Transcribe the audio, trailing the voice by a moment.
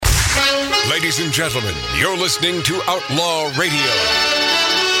Ladies and gentlemen, you're listening to Outlaw Radio.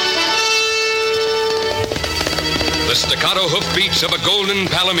 The staccato hoofbeats of a golden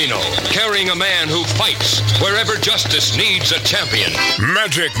palomino, carrying a man who fights wherever justice needs a champion.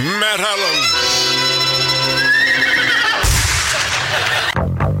 Magic Matt Allen.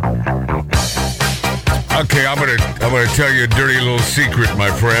 Okay, I'm gonna tell you a dirty little secret, my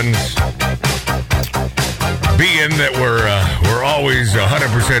friends. Being that we're always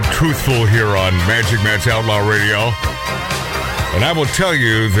 100% truthful here on Magic Matt's Outlaw Radio, and I will tell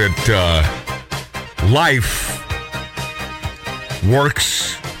you that life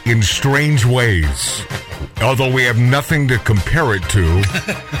works in strange ways. Although we have nothing to compare it to.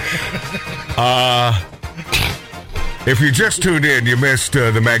 If you just tuned in, you missed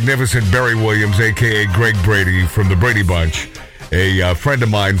the magnificent Barry Williams, a.k.a. Greg Brady from the Brady Bunch, a friend of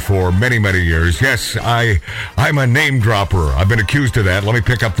mine for many, many years. Yes, I'm a name dropper. I've been accused of that. Let me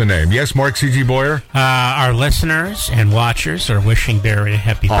pick up the name. Yes, Mark C.G. Boyer? Our listeners and watchers are wishing Barry a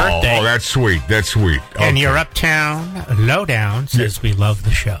happy birthday. Oh, that's sweet. That's sweet. Okay. And your Uptown Lowdown says we love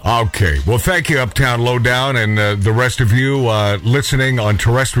the show. Okay. Well, thank you, Uptown Lowdown, and the rest of you listening on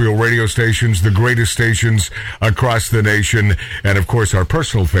terrestrial radio stations, the greatest stations across the nation, and, of course, our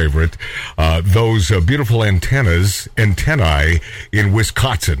personal favorite, those beautiful antennae in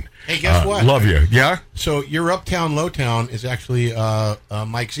Wisconsin. Hey, guess what? Love you. Yeah? So your Uptown Lowtown is actually a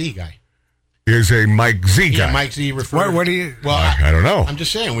Mike Z guy. Is a Mike Z guy. Yeah, Mike Z referred. What do you? Well, I don't know. I'm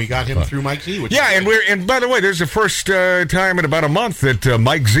just saying we got him through Mike Z. Which Yeah, and by the way, there's the first time in about a month that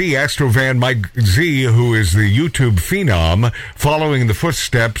Mike Z, Astrovan Mike Z, who is the YouTube phenom, following the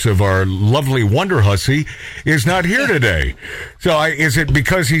footsteps of our lovely Wonder Hussy, is not here today. So is it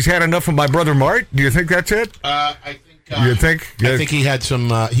because he's had enough of my brother Mart? Do you think that's it? I think. You think? I think he had some.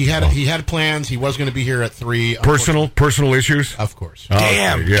 He had plans. He was going to be here at 3. Personal issues. Of course.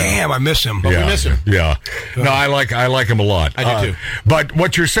 Damn, I miss him. But we miss him. Yeah. No, I like him a lot. I do too. But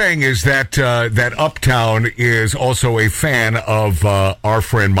what you're saying is that that Uptown is also a fan of our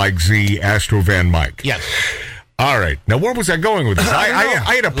friend Mike Z, Astrovan Mike. Yes. All right. Now, where was I going with this?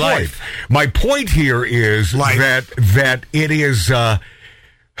 I had a point. Life. My point here is Life. that it is.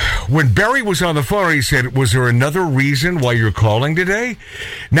 When Barry was on the phone, he said, was there another reason why you're calling today?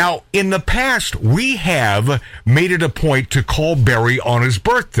 Now, in the past, we have made it a point to call Barry on his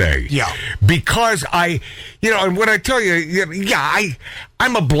birthday. Yeah. Because and when I tell you,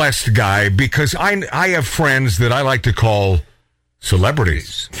 I'm a blessed guy because I have friends that I like to call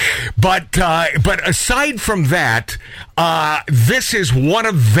celebrities. But aside from that, this is one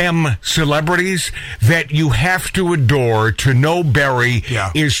of them celebrities that you have to adore. To know Barry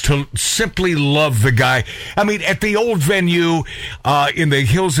is to simply love the guy. I mean, at the old venue in the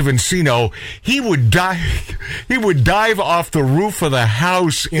hills of Encino, he would dive off the roof of the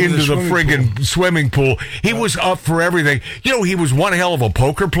house into the friggin' swimming pool. He was up for everything. You know, he was one hell of a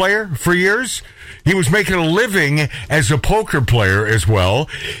poker player for years. He was making a living as a poker player as well.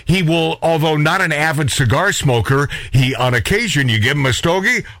 He will, although not an avid cigar smoker, on occasion, you give him a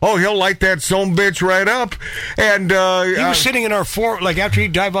stogie, he'll light that son bitch right up. And he was sitting in our after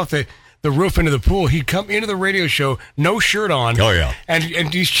he'd dive off the roof into the pool, he'd come into the radio show, no shirt on. Oh, yeah.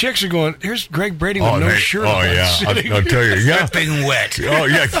 And these chicks are going, here's Greg Brady with no shirt on. Oh, yeah. I'll tell you. Yeah. Dripping wet. Oh,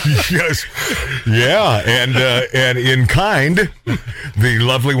 yeah. Yes. Yeah. And in kind, the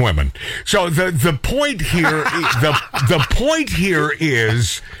lovely women. So the point here, the point here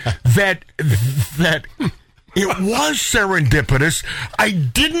is that it was serendipitous. I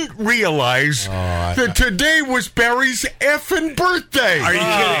didn't realize that today was Barry's effing birthday. Are you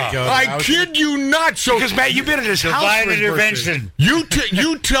kidding? I kid you not. So, because, Matt, you've been at his house for his intervention.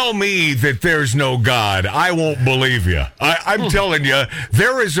 You tell me that there's no God, I won't believe you. I'm telling you,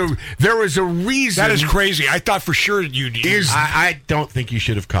 there is a reason. That is crazy. I thought for sure you'd. I don't think you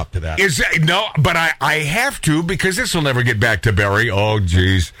should have copped to that. No, but I have to, because this will never get back to Barry. Oh,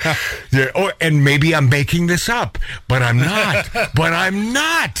 geez. And maybe I'm making this up, but I'm not.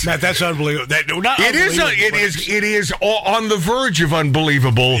 Matt, that's unbelievable. It is on the verge of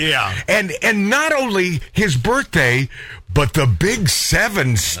unbelievable. Yeah. And not only his birthday, but the big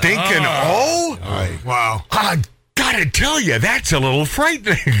 7 stinking Wow. I gotta tell you, that's a little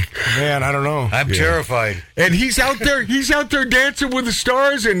frightening. Man, I don't know. I'm terrified. And he's out there dancing with the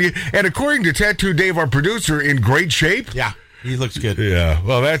stars, and according to Tattoo Dave, our producer, in great shape. Yeah. He looks good. Yeah,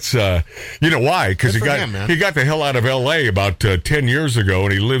 well, that's you know why? Because Good for him, man. he got the hell out of L.A. about 10 years ago,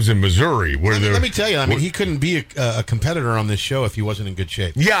 and he lives in Missouri. Where Let me tell you, I mean, he couldn't be a competitor on this show if he wasn't in good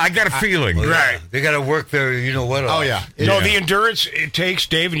shape. Yeah, I got a feeling. Right. They got to work their, you know what? Oh, yeah. The endurance it takes,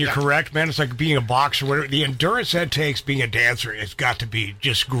 Dave, and you're correct, man. It's like being a boxer, whatever. The endurance that takes being a dancer, it's got to be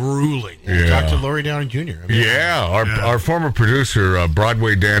just grueling. Yeah. Talk to Lori Downey Jr. I mean, Our former producer,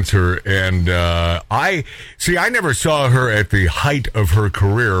 Broadway dancer, and I never saw her at the height of her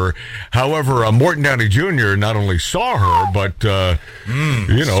career. However, Morton Downey Jr. not only saw her, but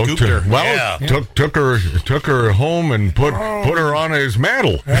Scooped her. took her home and put her on his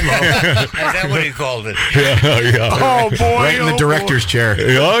mantle. Is that what he called it? Yeah. Oh, boy. right in the director's chair.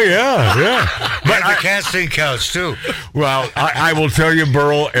 Oh, yeah. But the casting couch, too. Well, I will tell you,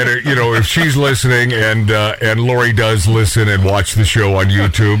 Burl, and if she's listening, and Lori does listen and watch the show on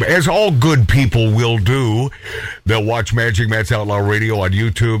YouTube, as all good people will do, they'll watch Magic Matt's Outlaw Radio on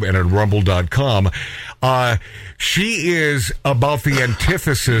YouTube and at Rumble.com. She is about the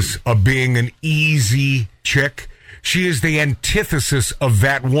antithesis of being an easy chick. She is the antithesis of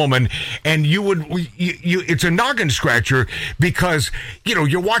that woman, and it's a noggin scratcher because,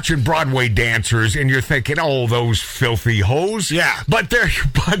 you're watching Broadway dancers and you're thinking, oh, those filthy hoes. Yeah. But they're,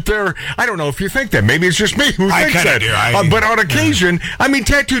 I don't know if you think that. Maybe it's just me who I thinks kinda that. do. But on occasion, I mean,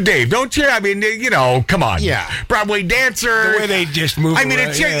 Tattoo Dave, don't you? I mean, come on. Yeah. Broadway dancer. The way they just move I mean,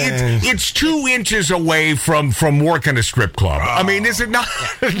 around, it's 2 inches away from working a a club. I mean, is it not?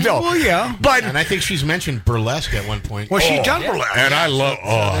 No. Well, yeah. But And I think she's mentioned burlesque at one point. Well, she done burlesque. and I love.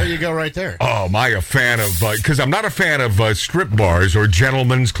 There you go, right there. Oh, am I a fan of? Because I'm not a fan of strip bars or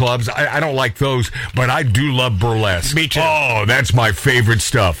gentlemen's clubs. I don't like those, but I do love burlesque. Me too. Oh, that's my favorite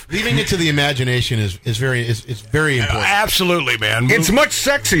stuff. Leaving it to the imagination is very important. Absolutely, man. It's much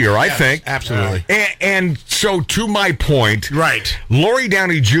sexier, I think. Absolutely. And so, to my point, Right. Lori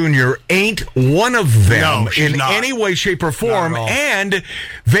Downey Jr. ain't one of them No, she's in not. any way, shape, or form. Not at all. And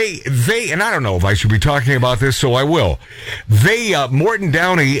they, and I don't know if I should be talking about this, so I will. Morton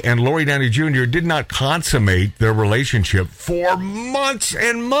Downey and Lori Downey Jr. did not consummate their relationship for months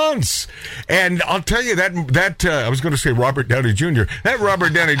and months. And I'll tell you that I was going to say Robert Downey Jr. That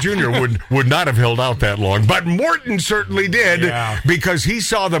Robert Downey Jr. would not have held out that long, but Morton certainly did because he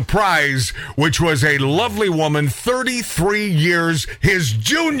saw the prize, which was a lovely woman, 33 years his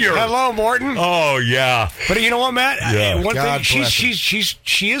junior. Hello, Morton. Oh yeah, But you know what, Matt? Yeah. One God thing, bless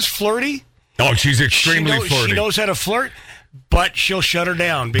she is flirty. oh she's extremely flirty. She knows how to flirt, but she'll shut her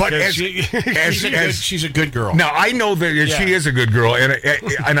down But because She's a good girl. Now I know that she is a good girl,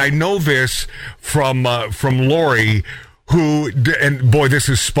 and I know this from Lori, who, and boy, this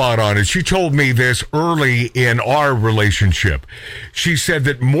is spot on. And she told me this early in our relationship. She said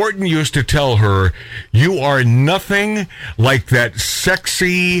that Morton used to tell her, "You are nothing like that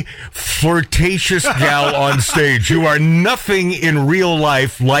sexy, flirtatious gal on stage. You are nothing in real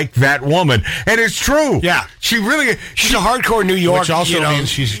life like that woman." And it's true. Yeah. She really, she's a hardcore New York. Which also means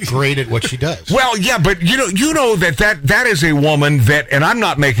she's great at what she does. well, yeah, but you know that is a woman that, and I'm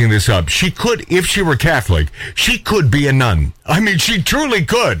not making this up. She could, if she were Catholic, she could be a nun. I mean, she truly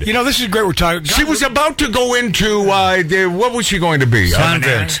could. You know, this is great. We're talking. She was about to go into what was she going to be?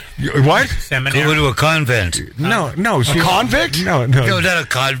 Convent. What? Go Seminary. to a convent. No. A convict? No. No, not a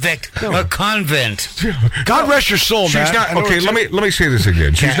convict. A convent. God rest your soul, She's Matt. not I know okay. what Let me say this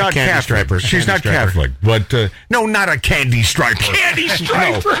again. She's not Candy Catholic. striper. She's Candy not striper. Catholic, but no, not a candy striper. Candy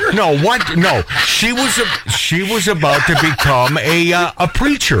striper. No, what? No, she was about to become a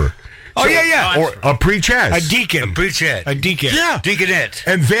preacher. Oh, yeah. Or a preachess. A deacon. Preachette. A deacon. Yeah. Deaconette.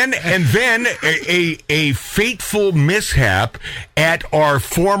 And then a fateful mishap at our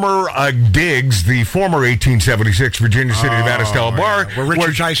former digs, the former 1876 Virginia City Nevada style bar, Where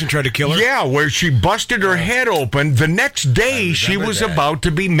Richard Tyson tried to kill her? Yeah, where she busted her head open. The next day, she was about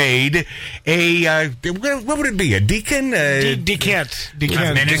to be made a what would it be? A deacon? Decant.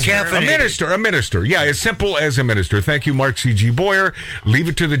 A minister. Yeah, as simple as a minister. Thank you, Mark C.G. Boyer. Leave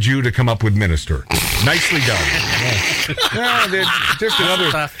it to the Jew to come up with minister. Nicely done.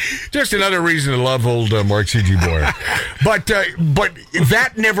 Just another reason to love old Mark C.G. Boyer. But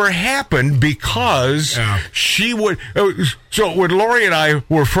that never happened because she would. So when Lori and I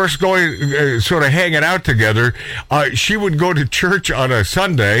were first going, sort of hanging out together, she would go to church on a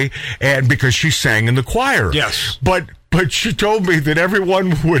Sunday, and because she sang in the choir. Yes. But but she told me that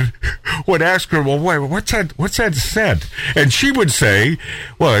everyone would ask her, well, wait, what's that scent? And she would say,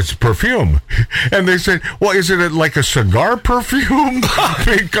 well, it's perfume. And they said, well, isn't it like a cigar perfume?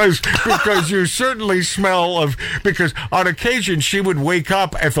 because you certainly smell because on occasion she would wake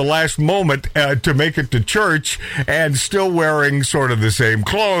up at the last moment to make it to church and still wearing sort of the same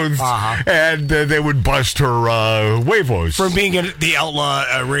clothes, and they would bust her huevos. From being in the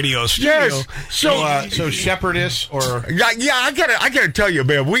Outlaw radio studio. Yes. So shepherdess or Yeah, I gotta tell you,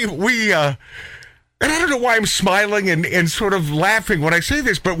 man, we and I don't know why I'm smiling and sort of laughing when I say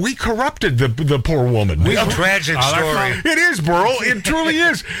this, but we corrupted the poor woman. Tragic story. It is, Burl. It truly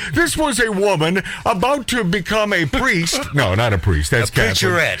is. This was a woman about to become a priest. No, not a priest. That's Catholic.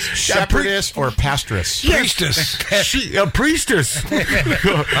 Featurette. shepherdess or pastress. Priestess. A priestess.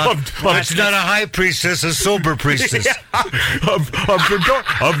 That's not a high priestess, a sober priestess. of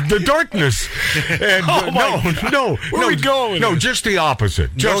the darkness. And no. Where are we going with No, this? just the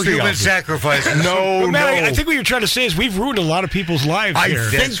opposite. Just No the human opposite. sacrifices. No, But Matt, no. I think what you're trying to say is we've ruined a lot of people's lives here.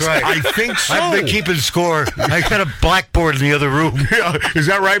 That's right. I think so. I've been keeping score. I got a blackboard in the other room. Yeah, is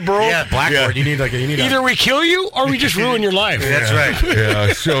that right, bro? Yeah, Blackboard. You need Either we kill you or we just ruin your life. That's right.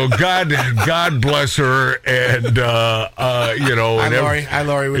 Yeah. So God bless her, and Hi,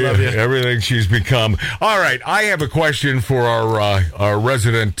 Lori. We love you. Everything she's become. All right, I have a question for our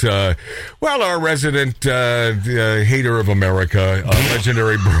resident, hater of America,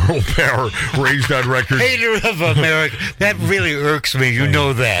 legendary Burl Bear, raised on record. Hater of America. That really irks me. You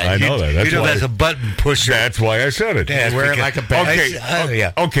know that. I know that. That's you know why- that's a button pusher. That's why I said it. Yeah, Wear it like a badge. Okay,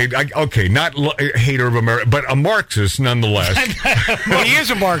 yeah. okay, not hater of America, but a Marxist nonetheless. Well, he is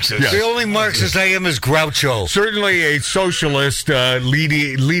a Marxist. The only Marxist I am is Groucho. Certainly a socialist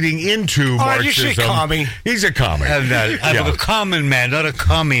leading into Marxism. You say commie. He's a commie. I'm a common man, not a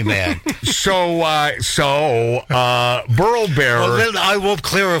commie man. So Burl Bear. Well, then I will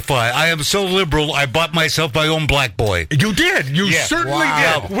clarify. I am so liberal, I bought myself my own black boy. You did. You Yeah. certainly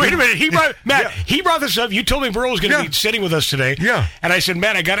Wow. did. Wait a minute. He brought this up. You told me Burl was going to be sitting with us today. Yeah. And I said,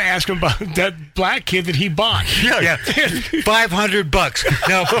 Matt, I got to ask him about that black kid that he bought. Yeah. $500.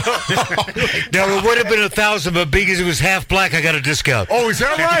 Now it would have been $1,000, but because it was half black, I got a discount. Oh, is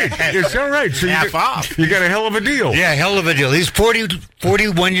that right? Is that right? So Half off. You got a hell of a deal. Yeah, hell of a deal. He's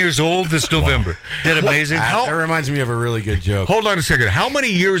 41 years old this November. Isn't that amazing? That reminds me of a really good joke. Hold on a second. How many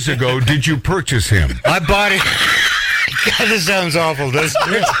years ago did you purchase him? I bought it. God, this sounds awful,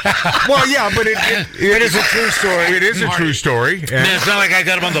 doesn't it? Well, yeah, but it is a true story. It is a true story. Man, it's not like I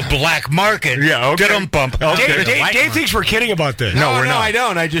got him on the black market. Yeah, okay. Get him bump. Okay. Dave thinks we're kidding about this. No, we're not. I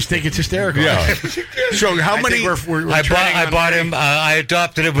don't. I just think it's hysterical. Yeah. So how I many? think we're I bought him. I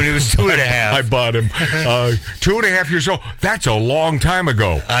adopted him when he was 2.5. I bought him 2.5 years old. That's a long time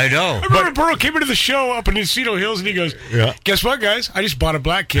ago. I know. I remember Burl came into the show up in Encino Hills and he goes, Yeah. guess what, guys? I just bought a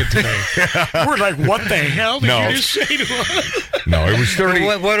black kid today. We're like, what the hell did No. you just say to us? No, it was 30.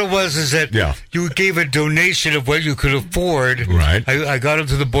 What it was is that you gave a donation of what you could afford. Right. I got him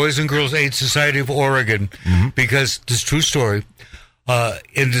to the Boys and Girls Aid Society of Oregon because this is a true story.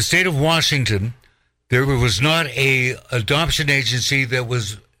 In the state of Washington, there was not a adoption agency that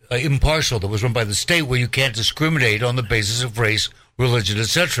was impartial, that was run by the state, where you can't discriminate on the basis of race, religion,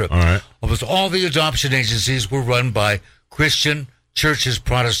 etc. All right. Almost all the adoption agencies were run by Christian churches,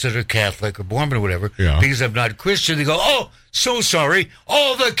 Protestant or Catholic or Mormon or whatever. Yeah. Because I'm not Christian, they go, oh, so sorry,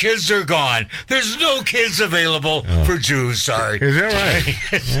 all the kids are gone. There's no kids available for Jews. Sorry. Is that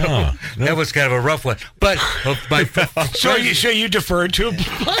right? So, that was kind of a rough one. But So you deferred to him?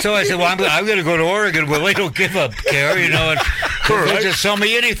 so I said, well, I'm going to go to Oregon where they don't give a care, and they'll just sell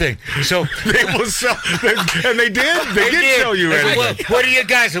me anything. So They will sell, and they did. They did sell you I said, anything. well, what do you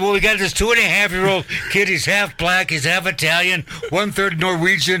guys? Well, we got this 2.5-year-old kid. He's half black. He's half Italian. 1/3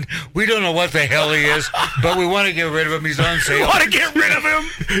 Norwegian. We don't know what the hell he is, but we want to get rid of him. He's on sale. Want to get rid of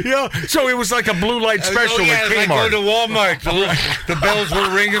him? Yeah. So it was like a blue light special yeah, at I go Kmart. to Walmart. The bells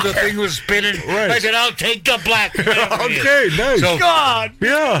were ringing. The thing was spinning. Right. I said, I'll take the black. Okay, nice. So, God.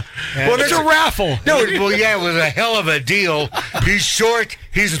 Yeah. Well, It's a raffle. no, well, yeah, it was a hell of a deal. He's short.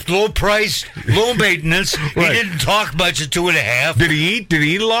 He's low priced, low maintenance. Right. He didn't talk much at 2.5. Did he eat? Did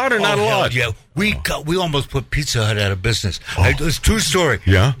he eat a lot or not a hell lot? Yeah, we almost put Pizza Hut out of business. It's a true story.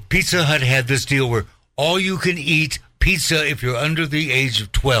 Yeah. Pizza Hut had this deal where all you can eat pizza if you're under the age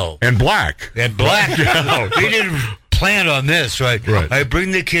of 12. And black. And black. They didn't plan on this, right? Right. I bring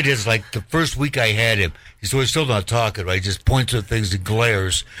the kid in, like the first week I had him. So he's still not talking, right? He just points at things and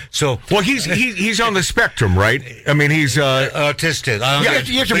glares. So, well, he's on the spectrum, right? I mean, he's autistic.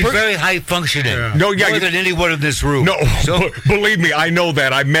 He's very high functioning. Yeah. No, yeah, more than anyone in this room. No, so, believe me, I know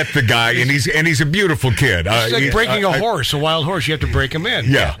that. I met the guy, and he's a beautiful kid. It's like breaking a horse, a wild horse. You have to break him in.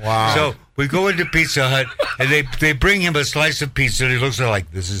 Yeah. Wow. So we go into Pizza Hut, and they bring him a slice of pizza, and he looks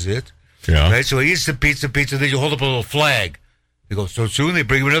like, this is it? Yeah. Right? So he eats the pizza, then you hold up a little flag. They go, so soon they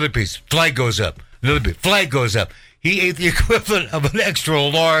bring him another piece. Flag goes up. Another piece. Flag goes up. He ate the equivalent of an extra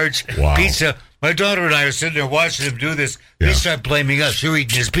large pizza. My daughter and I are sitting there watching him do this. Yeah. They start blaming us. You're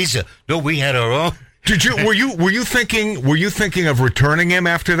eating his pizza. No, we had our own. Did you? Were you thinking of returning him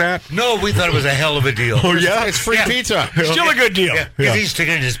after that? No, we thought it was a hell of a deal. Oh yeah, It's free pizza. Still a good deal. Yeah. He's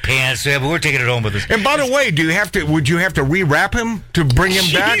sticking it in his pants. Yeah, but we're taking it home with us. And by the way, would you have to rewrap him to bring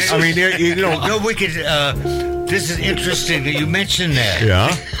him back? I mean, you know. No, we could. This is interesting that you mentioned that. Yeah.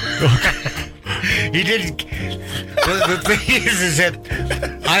 He didn't. The thing is that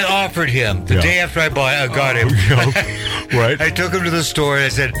I offered him the day after I got him. Right. I took him to the store and I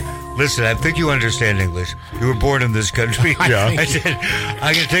said, "Listen, I think you understand English. You were born in this country." Yeah. I said,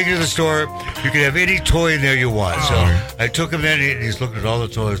 "I can take you to the store. You can have any toy in there you want." So I took him in, and he's looking at all the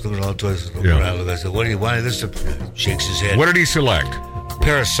toys, looking around. I said, "What do you want?" This shakes his head. What did he select?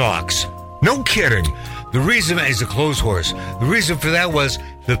 Pair of socks. No kidding. The reason he's a clothes horse. The reason for that was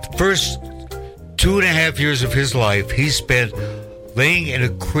the first 2.5 years of his life he spent laying in a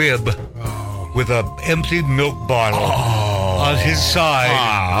crib with an empty milk bottle on his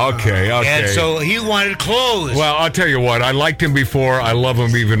side. Okay. And so he wanted clothes. Well, I'll tell you what. I liked him before. I love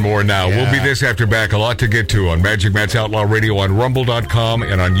him even more now. Yeah. We'll be this after back. A lot to get to on Magic Matt's Outlaw Radio on Rumble.com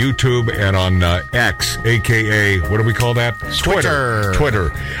and on YouTube and on X, a.k.a. what do we call that?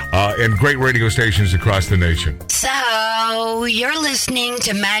 Twitter. And great radio stations across the nation. So, you're listening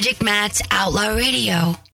to Magic Matt's Outlaw Radio.